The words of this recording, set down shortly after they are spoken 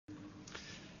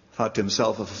thought to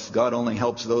himself, if God only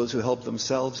helps those who help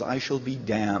themselves, I shall be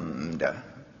damned.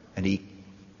 And he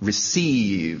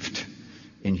received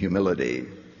in humility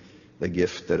the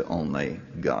gift that only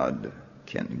God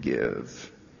can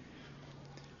give.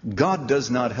 God does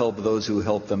not help those who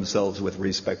help themselves with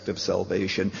respect of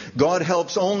salvation. God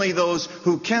helps only those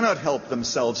who cannot help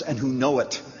themselves and who know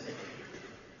it.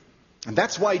 And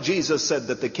that's why Jesus said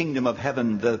that the kingdom of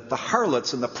heaven, the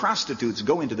harlots and the prostitutes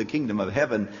go into the kingdom of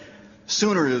heaven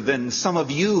sooner than some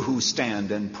of you who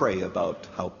stand and pray about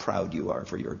how proud you are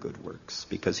for your good works.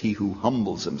 Because he who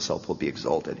humbles himself will be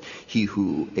exalted. He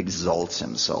who exalts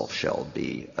himself shall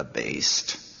be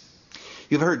abased.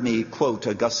 You've heard me quote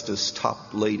Augustus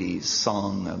Toplady's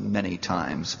song many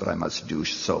times, but I must do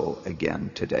so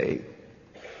again today.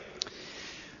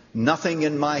 Nothing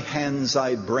in my hands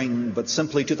I bring, but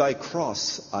simply to thy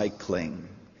cross I cling.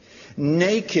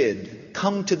 Naked,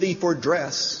 come to thee for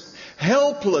dress.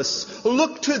 Helpless,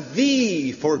 look to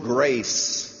thee for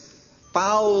grace.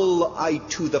 Foul, I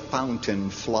to the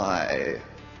fountain fly.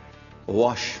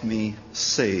 Wash me,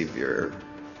 Savior,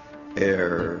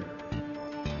 ere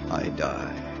I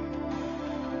die.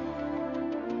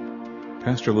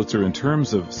 Pastor Lutzer, in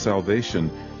terms of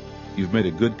salvation, you've made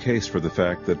a good case for the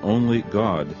fact that only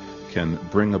God can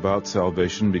bring about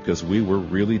salvation because we were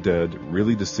really dead,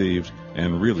 really deceived,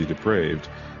 and really depraved,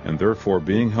 and therefore,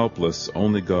 being helpless,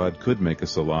 only God could make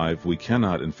us alive. We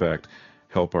cannot, in fact,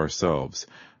 help ourselves.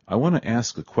 I want to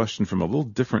ask a question from a little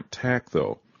different tack,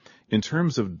 though. In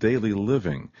terms of daily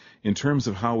living, in terms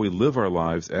of how we live our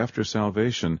lives after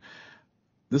salvation,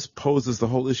 this poses the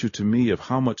whole issue to me of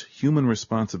how much human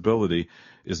responsibility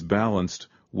is balanced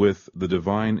with the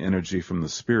divine energy from the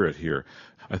Spirit here.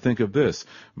 I think of this.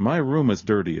 My room is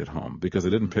dirty at home because I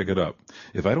didn't pick it up.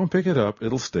 If I don't pick it up,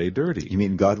 it'll stay dirty. You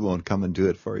mean God won't come and do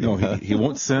it for you? No, he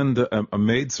won't send a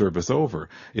maid service over.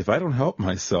 If I don't help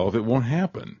myself, it won't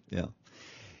happen. Yeah.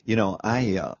 You know,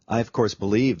 I of course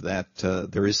believe that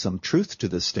there is some truth to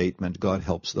this statement, God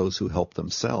helps those who help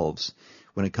themselves.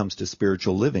 When it comes to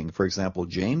spiritual living, for example,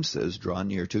 James says, draw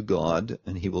near to God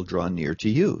and he will draw near to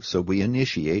you. So we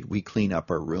initiate, we clean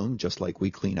up our room just like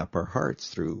we clean up our hearts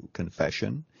through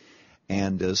confession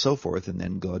and so forth, and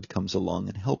then God comes along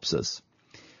and helps us.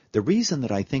 The reason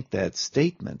that I think that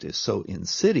statement is so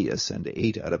insidious, and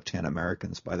 8 out of 10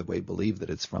 Americans, by the way, believe that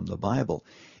it's from the Bible,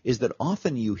 is that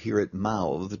often you hear it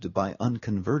mouthed by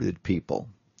unconverted people.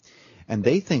 And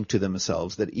they think to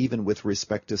themselves that even with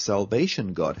respect to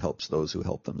salvation, God helps those who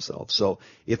help themselves. So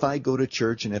if I go to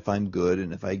church and if I'm good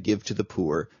and if I give to the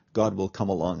poor, God will come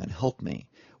along and help me.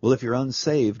 Well, if you're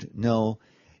unsaved, no,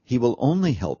 he will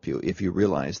only help you if you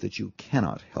realize that you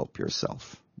cannot help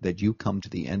yourself, that you come to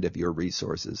the end of your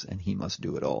resources and he must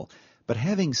do it all. But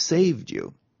having saved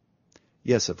you,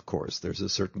 yes, of course, there's a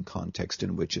certain context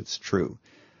in which it's true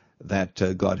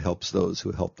that God helps those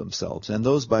who help themselves. And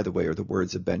those, by the way, are the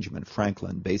words of Benjamin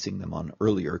Franklin, basing them on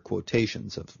earlier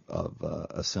quotations of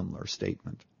a similar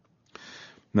statement.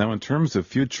 Now, in terms of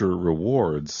future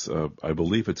rewards, I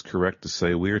believe it's correct to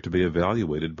say we are to be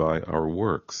evaluated by our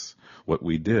works, what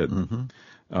we did.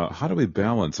 Mm-hmm. How do we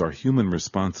balance our human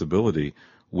responsibility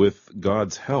with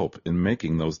God's help in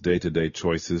making those day-to-day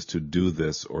choices to do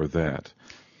this or that?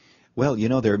 Well, you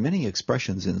know, there are many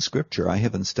expressions in Scripture. I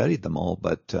haven't studied them all,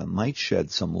 but might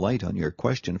shed some light on your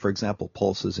question. For example,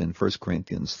 Paul says in 1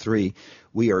 Corinthians 3,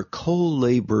 we are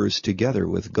co-laborers together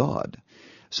with God.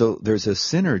 So there's a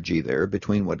synergy there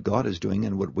between what God is doing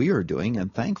and what we are doing,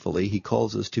 and thankfully he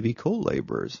calls us to be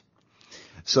co-laborers.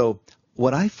 So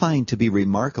what I find to be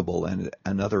remarkable, and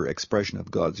another expression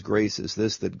of God's grace, is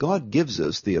this, that God gives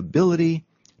us the ability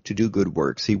to do good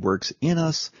works. He works in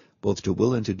us both to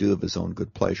will and to do of his own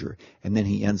good pleasure. And then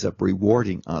he ends up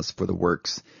rewarding us for the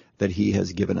works that he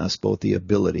has given us both the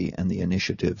ability and the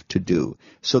initiative to do.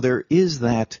 So there is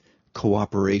that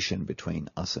cooperation between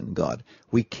us and God.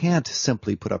 We can't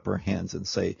simply put up our hands and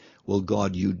say, well,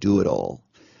 God, you do it all.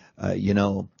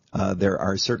 There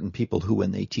are certain people who,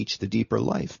 when they teach the deeper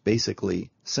life,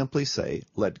 basically simply say,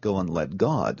 let go and let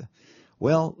God.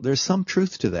 Well, there's some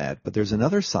truth to that, but there's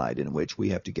another side in which we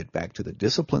have to get back to the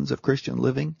disciplines of Christian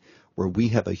living, where we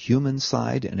have a human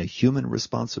side and a human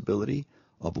responsibility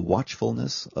of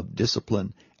watchfulness, of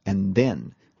discipline, and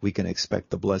then we can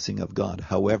expect the blessing of God,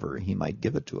 however he might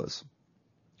give it to us.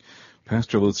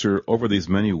 Pastor Lutzer, over these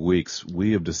many weeks,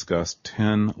 we have discussed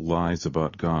 10 lies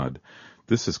about God.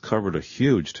 This has covered a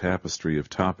huge tapestry of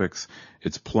topics.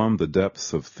 It's plumbed the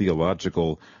depths of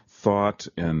theological thought,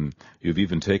 and you've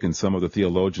even taken some of the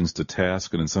theologians to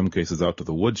task and in some cases out to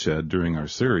the woodshed during our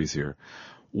series here.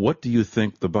 What do you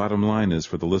think the bottom line is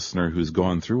for the listener who's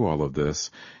gone through all of this?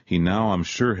 He now, I'm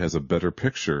sure, has a better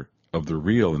picture of the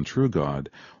real and true God,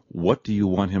 what do you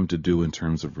want him to do in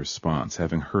terms of response,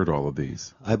 having heard all of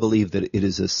these? I believe that it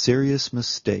is a serious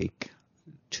mistake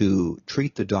to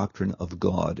treat the doctrine of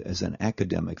God as an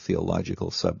academic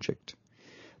theological subject.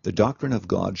 The doctrine of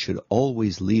God should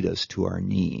always lead us to our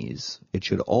knees. It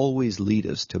should always lead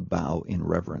us to bow in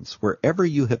reverence. Wherever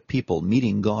you have people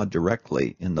meeting God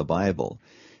directly in the Bible,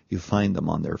 you find them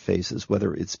on their faces,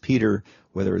 whether it's Peter,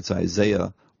 whether it's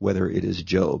Isaiah, whether it is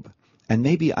Job. And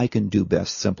maybe I can do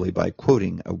best simply by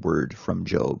quoting a word from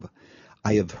Job.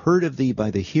 I have heard of thee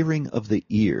by the hearing of the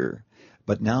ear,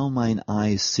 but now mine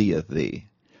eye seeth thee.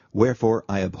 Wherefore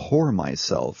I abhor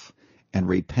myself, and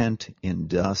repent in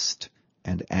dust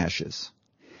and ashes.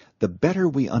 The better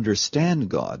we understand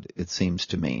God, it seems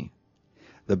to me,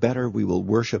 the better we will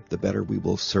worship, the better we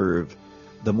will serve,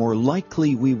 the more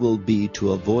likely we will be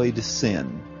to avoid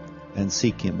sin and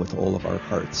seek him with all of our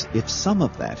hearts. If some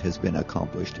of that has been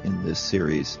accomplished in this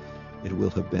series, it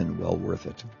will have been well worth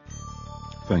it.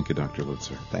 Thank you, Dr.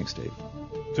 Lutzer. Thanks, Dave.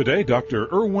 Today, Dr.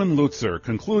 Erwin Lutzer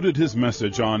concluded his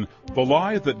message on the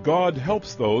lie that God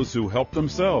helps those who help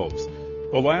themselves,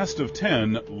 the last of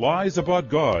 10 lies about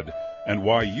God, and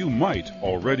why you might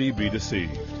already be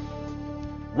deceived.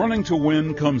 Running to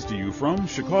Win comes to you from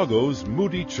Chicago's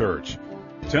Moody Church.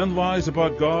 10 Lies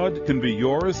About God can be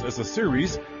yours as a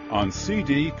series on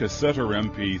CD, cassette, or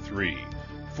MP3.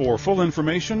 For full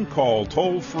information, call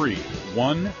toll-free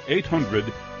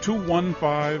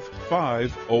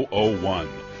 1-800-215-5001.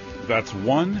 That's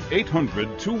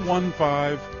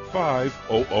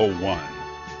 1-800-215-5001.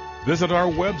 Visit our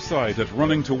website at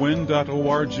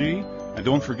runningtowin.org, and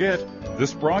don't forget,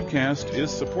 this broadcast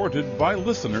is supported by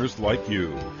listeners like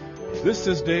you. This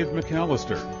is Dave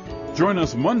McAllister. Join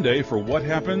us Monday for What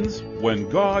Happens When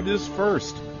God is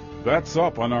First. That's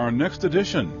up on our next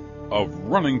edition of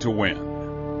Running to Win.